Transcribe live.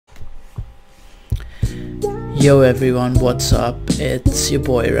Yo everyone, what's up? It's your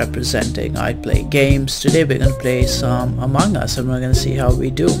boy representing I Play Games. Today we're gonna play some Among Us and we're gonna see how we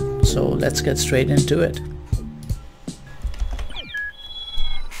do. So let's get straight into it.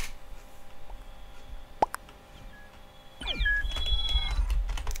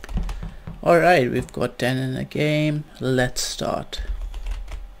 Alright, we've got 10 in a game. Let's start.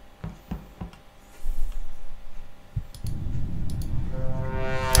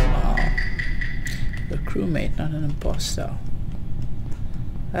 A crewmate, not an imposter.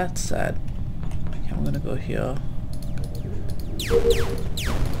 That's sad. Okay, I'm gonna go here.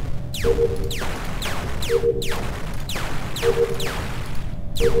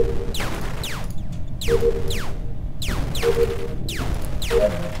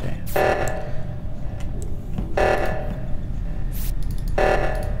 Okay.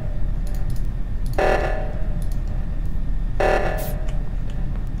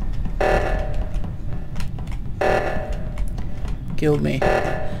 Kill me.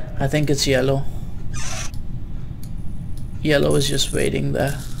 I think it's yellow. Yellow is just waiting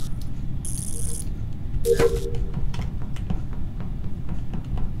there.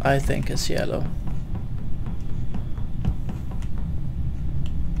 I think it's yellow.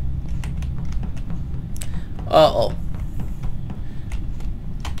 Uh-oh.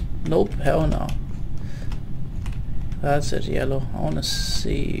 Nope, hell no. That's it, yellow. I wanna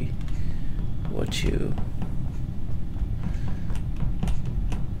see what you...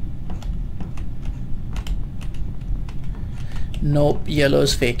 Nope,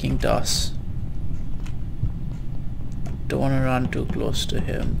 yellow's faking toss. Don't want to run too close to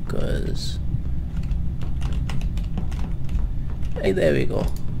him because... Hey, there we go.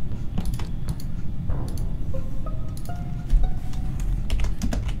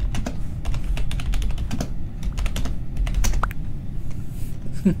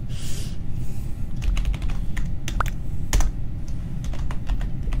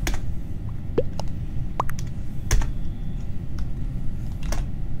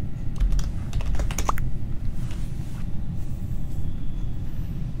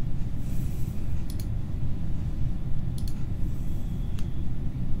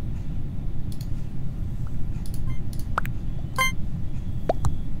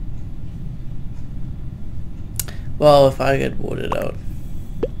 Well, if I get voted out,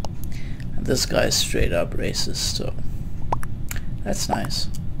 and this guy's straight up racist, so that's nice.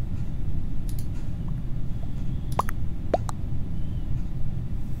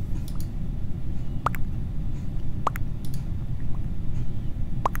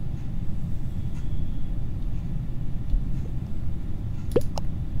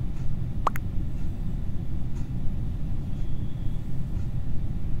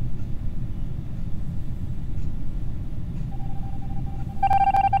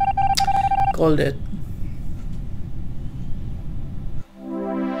 Called it.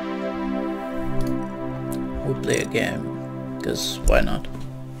 We'll play a game, because why not?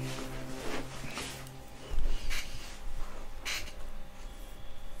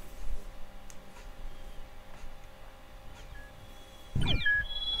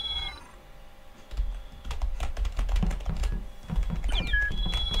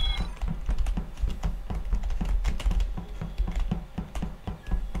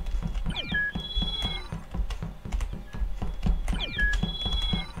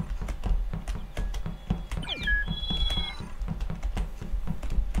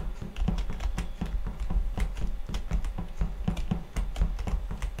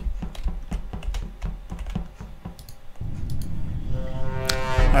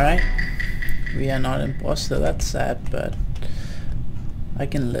 Alright, we are not imposter, that's sad, but I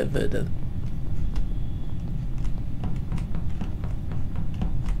can live with it.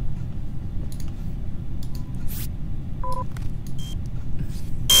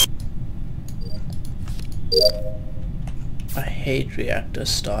 I hate reactor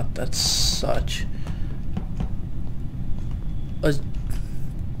start, that's such a...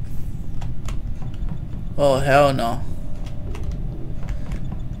 Oh hell no.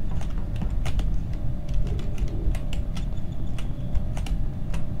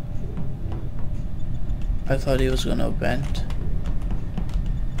 I thought he was gonna vent.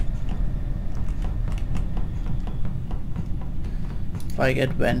 If I get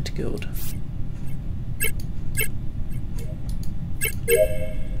vent killed.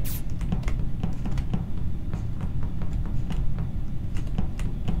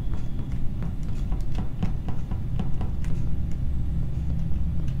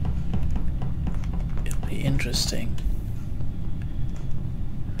 It'll be interesting.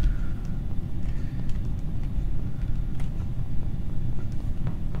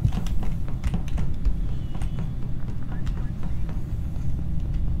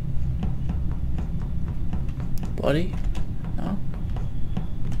 body? No?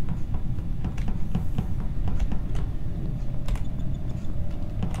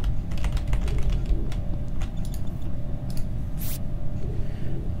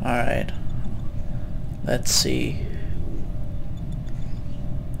 Alright. Let's see.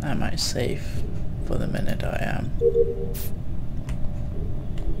 Am I safe? For the minute I am.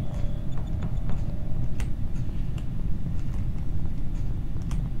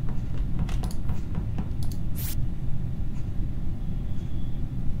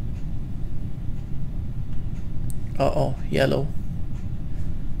 Uh-oh, yellow.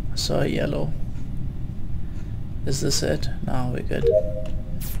 I saw a yellow. Is this it? No, we're good.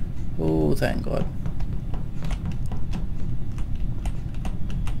 Oh, thank God.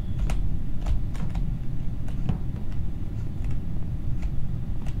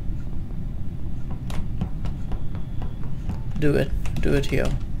 Do it. Do it here.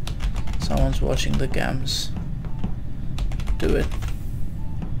 Someone's watching the cams. Do it.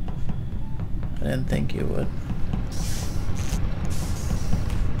 I didn't think you would.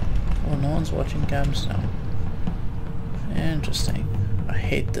 Oh, no one's watching cams now. Interesting. I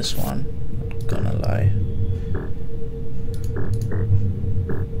hate this one. Not gonna lie.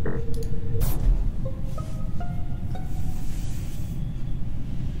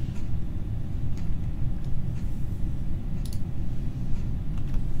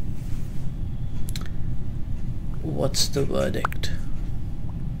 What's the verdict?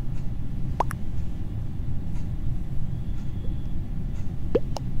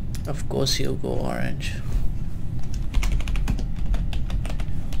 Of course he'll go orange.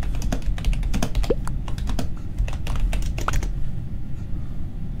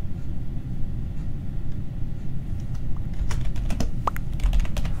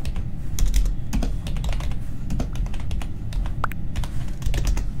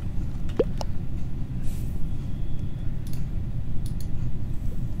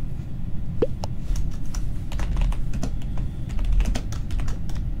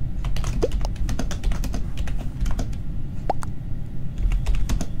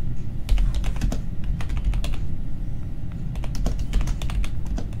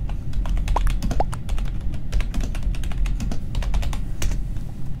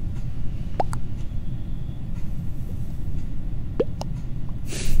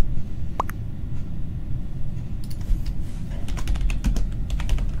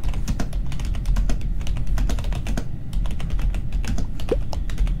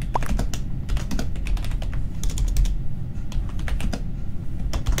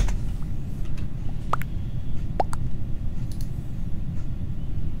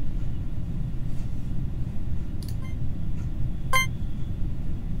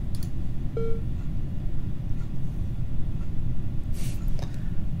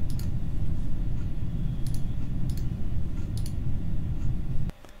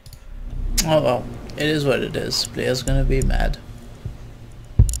 Oh well, it is what it is. Player's gonna be mad.